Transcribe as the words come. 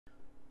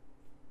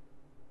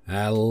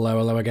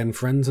Hello again,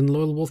 friends and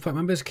loyal Wolfpack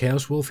members.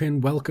 Chaos Wolf here,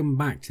 and welcome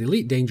back to the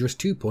Elite Dangerous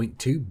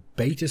 2.2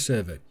 beta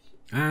server.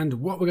 And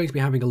what we're going to be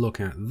having a look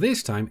at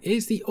this time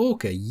is the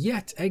Orca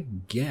yet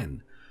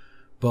again.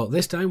 But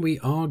this time we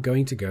are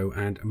going to go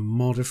and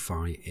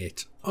modify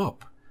it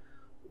up.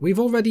 We've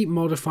already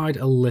modified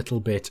a little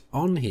bit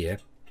on here.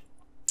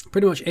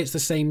 Pretty much it's the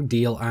same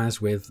deal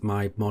as with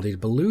my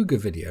modded Beluga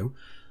video.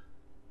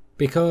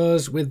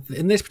 Because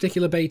in this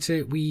particular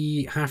beta,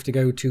 we have to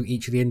go to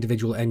each of the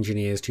individual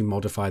engineers to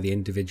modify the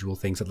individual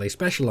things that they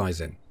specialise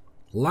in.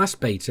 Last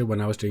beta, when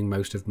I was doing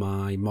most of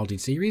my modded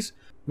series,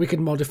 we could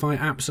modify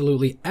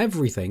absolutely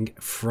everything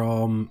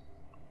from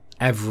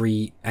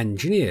every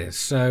engineer.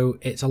 So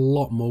it's a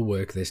lot more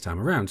work this time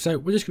around. So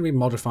we're just going to be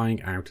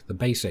modifying out the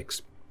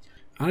basics.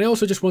 And I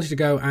also just wanted to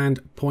go and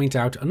point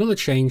out another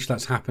change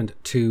that's happened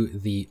to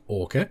the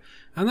Orca,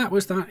 and that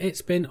was that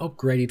it's been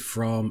upgraded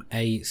from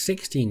a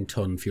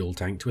 16-ton fuel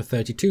tank to a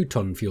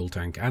 32-ton fuel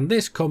tank, and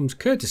this comes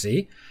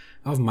courtesy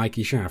of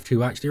Mikey Shaft,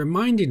 who actually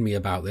reminded me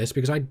about this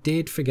because I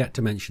did forget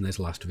to mention this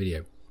last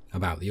video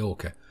about the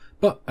Orca.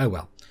 But oh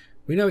well,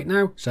 we know it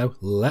now, so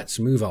let's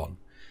move on.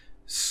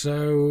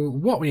 So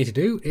what we need to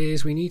do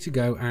is we need to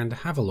go and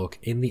have a look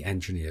in the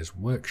engineer's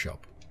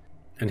workshop.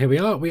 And here we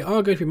are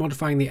going to be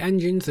modifying the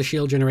engines, the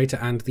shield generator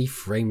and the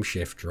frame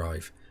shift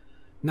drive.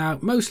 Now,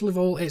 most of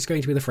all, it's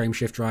going to be the frame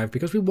shift drive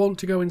because we want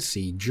to go and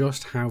see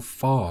just how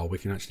far we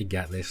can actually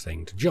get this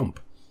thing to jump.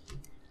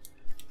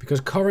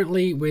 Because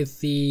currently, with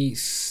the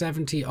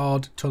 70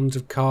 odd tons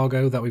of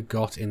cargo that we've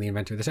got in the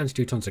inventory, the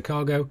 72 tons of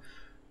cargo,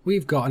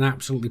 we've got an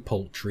absolutely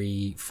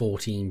paltry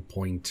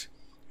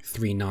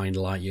 14.39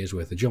 light years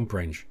worth of jump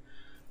range.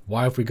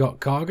 Why have we got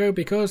cargo?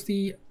 Because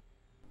the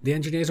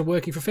engineers are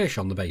working for fish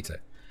on the beta.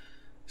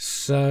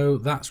 So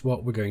that's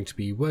what we're going to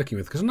be working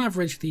with, because on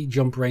average the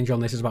jump range on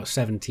this is about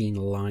 17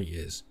 light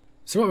years.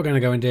 So what we're going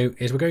to go and do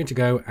is we're going to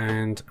go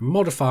and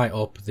modify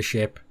up the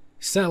ship,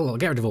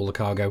 get rid of all the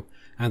cargo,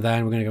 and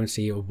then we're going to go and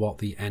see what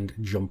the end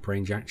jump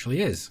range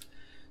actually is.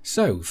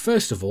 So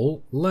first of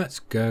all, let's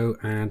go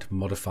and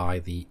modify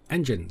the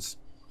engines.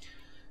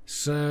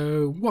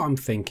 So what I'm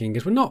thinking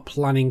is we're not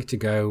planning to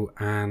go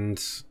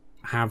and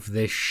have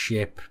this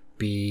ship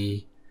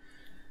be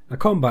a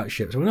combat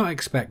ship, so we're not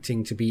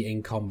expecting to be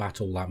in combat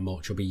all that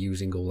much or be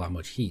using all that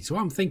much heat. So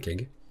what I'm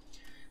thinking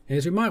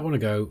is we might want to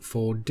go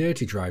for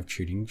dirty drive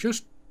tuning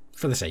just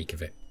for the sake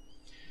of it.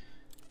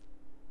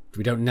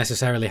 We don't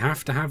necessarily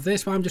have to have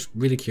this, but I'm just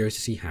really curious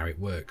to see how it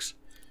works.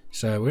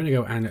 So we're going to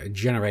go and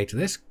generate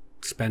this,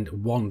 spend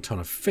 1 ton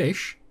of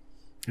fish,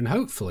 and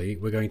hopefully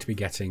we're going to be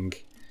getting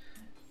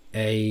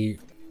a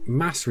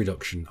mass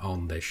reduction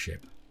on this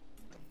ship.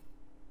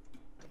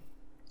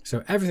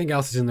 So everything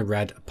else is in the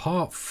red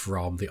apart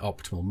from the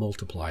optimal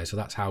multiplier, so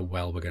that's how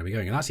well we're going to be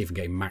going, and that's even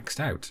getting maxed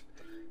out.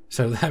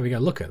 So there we go,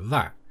 look at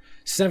that.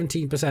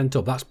 17%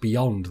 up, that's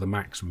beyond the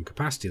maximum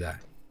capacity there.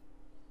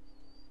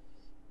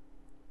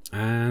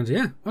 And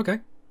yeah,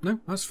 okay, no,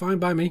 that's fine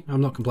by me, I'm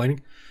not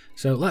complaining.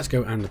 So let's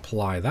go and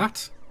apply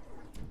that.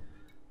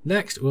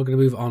 Next, we're going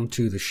to move on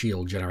to the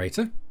shield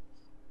generator.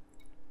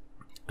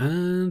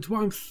 And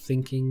what I'm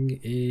thinking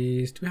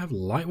is, do we have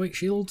lightweight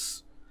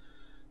shields?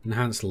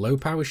 Enhanced low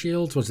power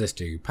shields. What does this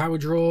do? Power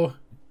draw.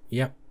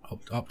 Yep.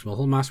 Optimal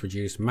hull mass.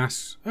 Reduce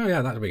mass. Oh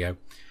yeah, there we go.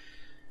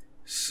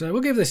 So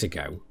we'll give this a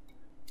go.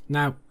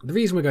 Now, the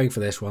reason we're going for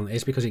this one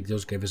is because it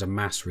does give us a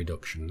mass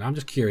reduction. I'm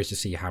just curious to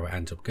see how it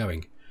ends up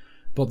going.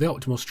 But the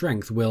optimal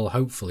strength will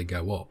hopefully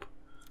go up.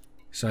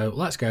 So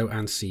let's go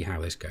and see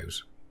how this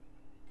goes.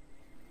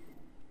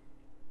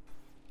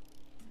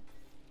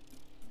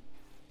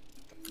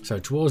 So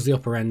towards the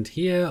upper end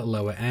here,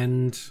 lower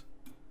end.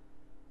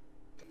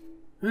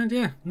 And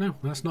yeah, no,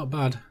 that's not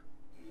bad.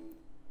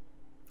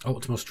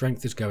 Optimal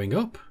strength is going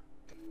up.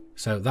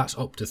 So that's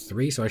up to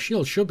 3. So our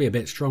shield should be a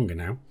bit stronger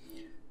now.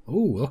 Oh,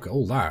 look at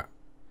all that.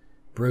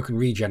 Broken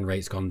regen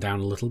rate's gone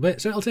down a little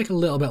bit. So it'll take a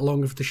little bit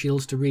longer for the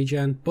shields to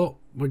regen. But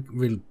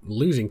we're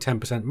losing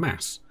 10%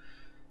 mass.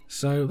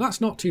 So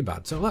that's not too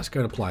bad. So let's go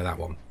and apply that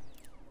one.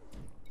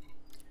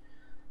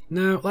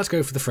 Now let's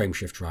go for the frame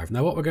shift drive.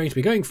 Now what we're going to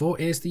be going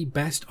for is the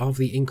best of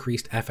the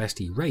increased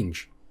FSD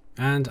range.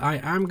 And I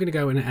am going to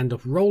go and end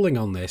up rolling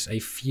on this a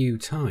few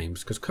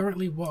times, because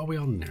currently, what are we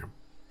on now?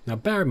 Now,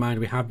 bear in mind,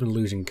 we have been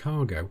losing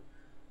cargo,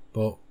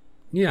 but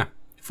yeah,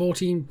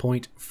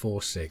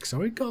 14.46. So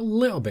we got a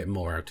little bit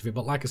more out of it,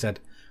 but like I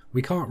said,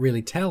 we can't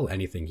really tell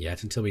anything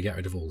yet until we get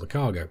rid of all the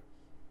cargo.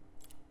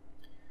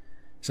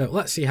 So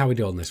let's see how we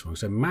do on this one.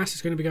 So mass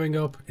is going to be going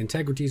up,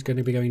 integrity is going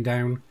to be going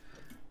down,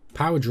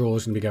 power draw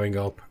is going to be going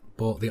up,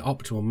 but the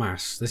optimal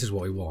mass, this is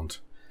what we want.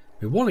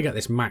 We want to get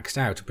this maxed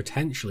out to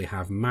potentially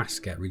have mass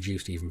get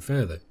reduced even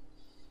further.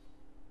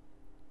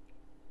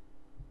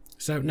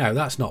 So no,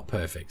 that's not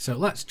perfect. So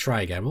let's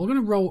try again. I'm going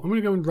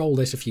to go and roll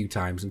this a few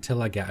times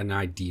until I get an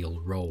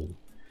ideal roll.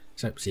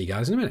 So see you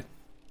guys in a minute.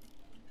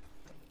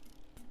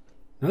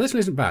 Now this one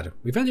isn't bad.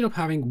 We've ended up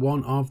having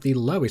one of the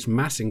lowest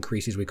mass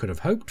increases we could have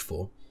hoped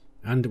for,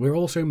 and we're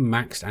also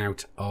maxed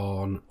out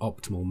on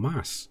optimal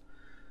mass.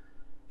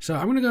 So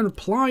I'm going to go and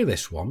apply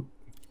this one.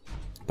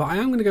 But I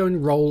am going to go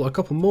and roll a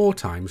couple more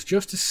times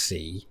just to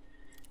see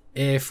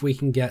if we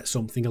can get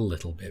something a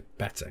little bit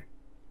better.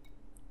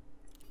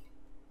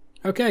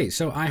 Okay,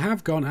 so I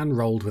have gone and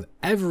rolled with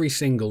every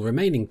single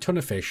remaining ton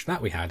of fish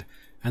that we had,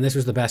 and this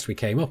was the best we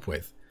came up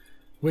with,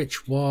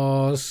 which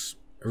was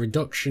a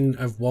reduction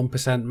of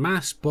 1%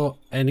 mass, but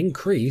an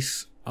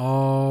increase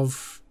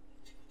of,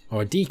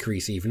 or a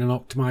decrease even, an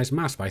optimized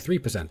mass by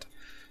 3%.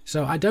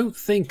 So I don't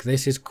think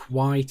this is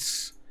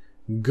quite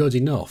good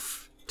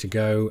enough to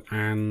go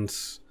and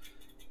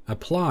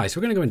apply. So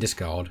we're going to go and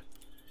discard.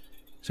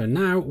 So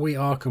now we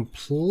are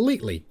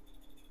completely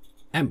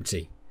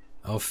empty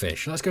of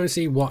fish. Let's go and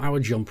see what our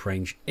jump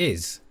range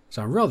is.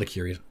 So I'm rather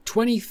curious.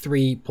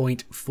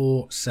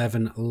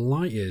 23.47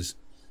 light years.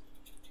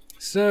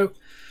 So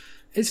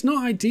it's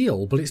not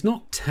ideal, but it's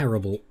not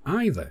terrible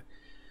either.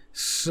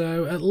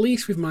 So at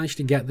least we've managed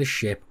to get the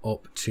ship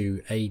up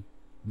to a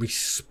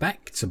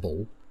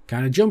respectable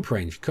kind of jump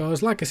range.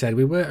 Because like I said,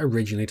 we were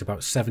originally at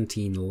about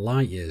 17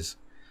 light years.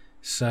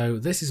 So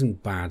this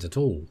isn't bad at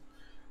all.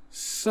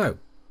 So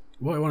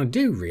what I want to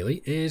do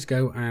really is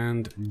go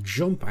and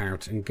jump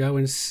out and go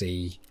and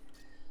see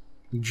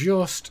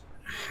just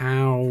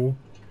how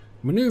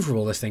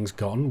maneuverable this thing's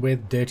gotten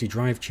with dirty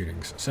drive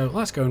tunings. So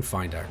let's go and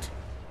find out.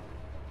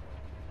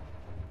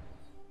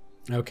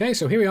 Okay,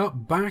 so here we are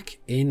back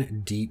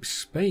in deep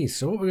space.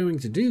 So what we're going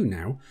to do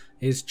now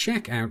is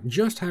check out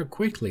just how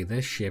quickly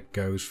this ship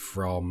goes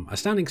from a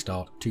standing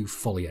start to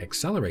fully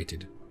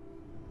accelerated.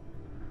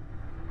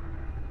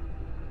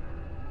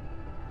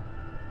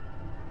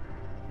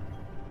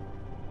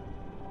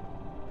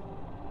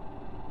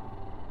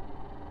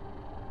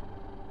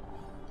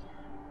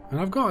 And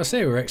I've got to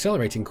say, we're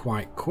accelerating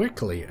quite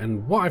quickly,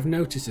 and what I've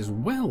noticed as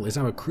well is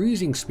our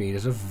cruising speed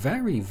is a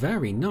very,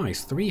 very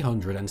nice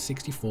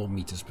 364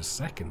 meters per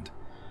second.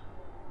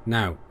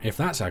 Now, if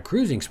that's our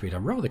cruising speed,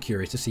 I'm rather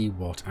curious to see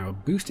what our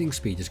boosting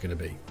speed is going to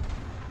be.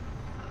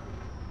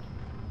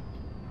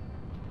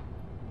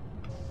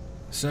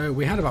 So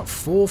we had about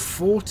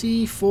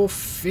 440,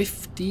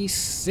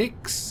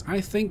 456,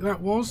 I think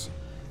that was,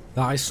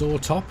 that I saw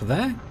top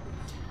there.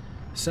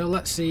 So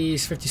let's see,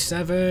 it's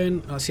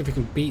 57, let's see if we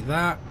can beat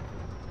that.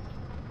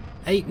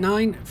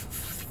 89,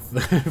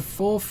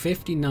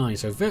 459,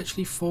 so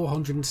virtually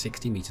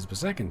 460 meters per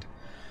second.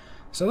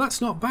 So that's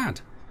not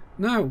bad.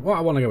 Now, what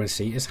I want to go and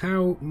see is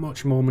how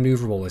much more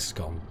maneuverable this has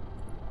gone.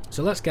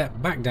 So let's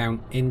get back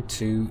down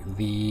into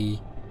the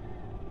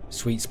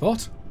sweet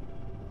spot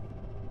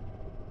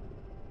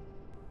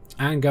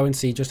and go and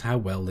see just how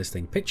well this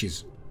thing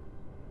pitches.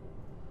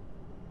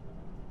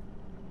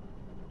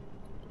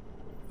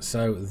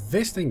 So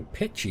this thing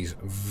pitches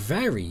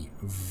very,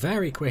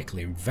 very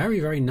quickly and very,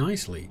 very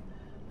nicely,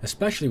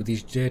 especially with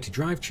these dirty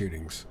drive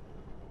tunings.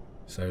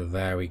 So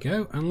there we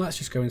go, and let's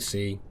just go and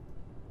see.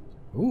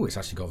 Ooh, it's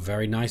actually got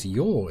very nice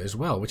yaw as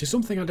well, which is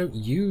something I don't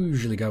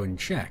usually go and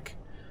check.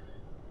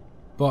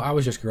 But I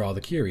was just rather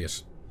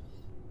curious.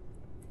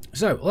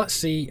 So let's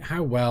see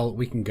how well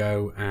we can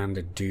go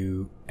and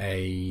do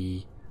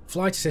a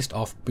flight assist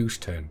off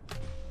boost turn.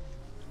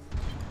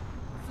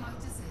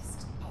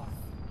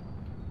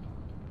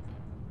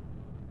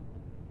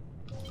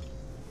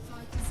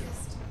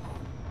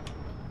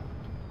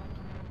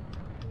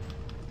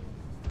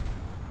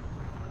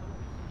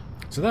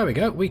 So there we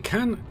go, we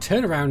can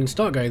turn around and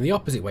start going the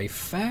opposite way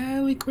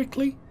fairly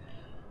quickly.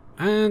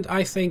 And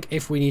I think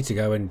if we need to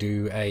go and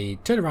do a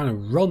turn around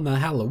and run the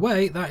hell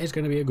away, that is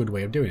going to be a good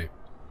way of doing it.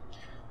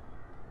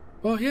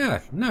 But yeah,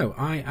 no,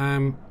 I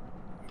am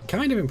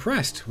kind of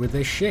impressed with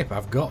this ship,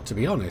 I've got to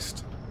be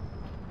honest.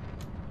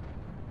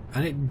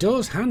 And it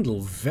does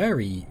handle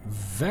very,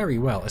 very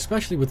well,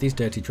 especially with these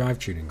dirty drive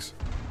tunings.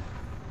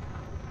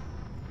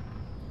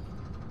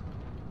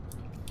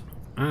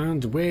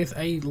 And with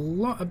a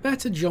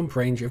better jump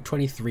range of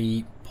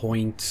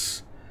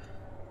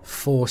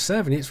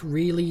 23.47, it's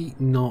really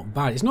not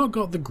bad. It's not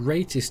got the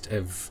greatest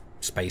of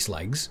space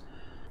legs,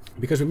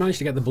 because we managed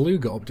to get the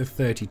Beluga up to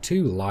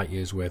 32 light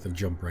years worth of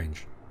jump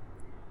range.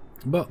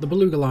 But the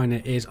Beluga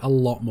liner is a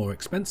lot more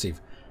expensive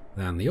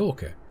than the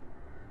Orca.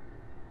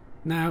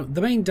 Now,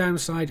 the main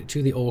downside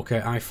to the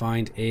Orca, I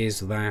find, is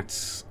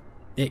that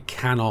it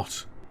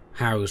cannot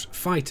house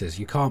fighters.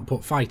 You can't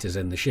put fighters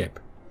in the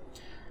ship.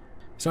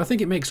 So I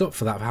think it makes up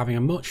for that for having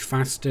a much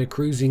faster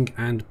cruising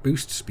and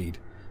boost speed,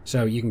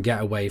 so you can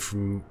get away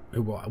from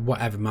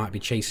whatever might be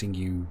chasing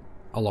you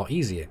a lot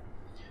easier.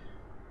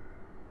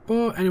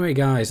 But anyway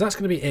guys, that's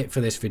going to be it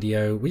for this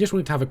video. We just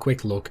wanted to have a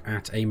quick look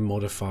at a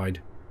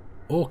modified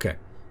Orca.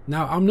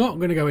 Now I'm not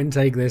going to go and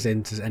take this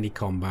into any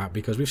combat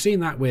because we've seen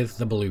that with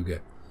the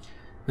Beluga.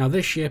 Now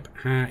this ship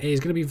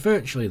is going to be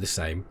virtually the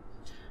same,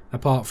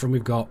 apart from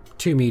we've got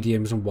 2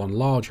 mediums and 1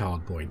 large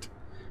hardpoint.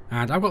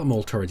 And I've got them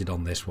all turreted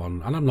on this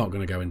one, and I'm not going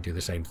to go and do the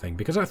same thing,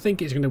 because I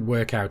think it's going to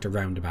work out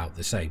around about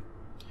the same.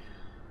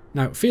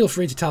 Now, feel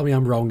free to tell me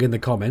I'm wrong in the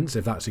comments,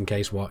 if that's in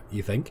case what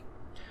you think.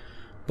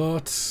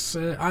 But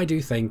I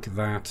do think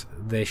that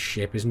this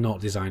ship is not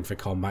designed for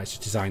combat, it's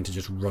designed to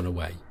just run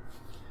away.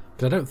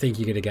 Because I don't think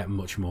you're going to get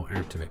much more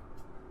out of it.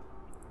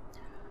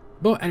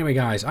 But anyway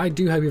guys, I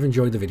do hope you've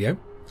enjoyed the video.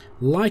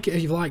 Like it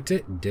if you've liked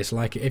it,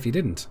 dislike it if you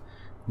didn't.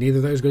 Neither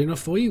of those good enough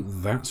for you,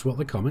 that's what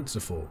the comments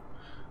are for.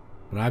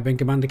 But I've been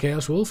Commander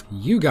Chaos Wolf,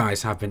 you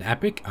guys have been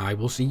epic, I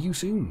will see you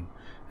soon.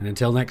 And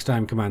until next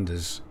time,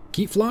 Commanders,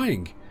 keep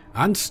flying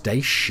and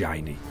stay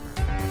shiny.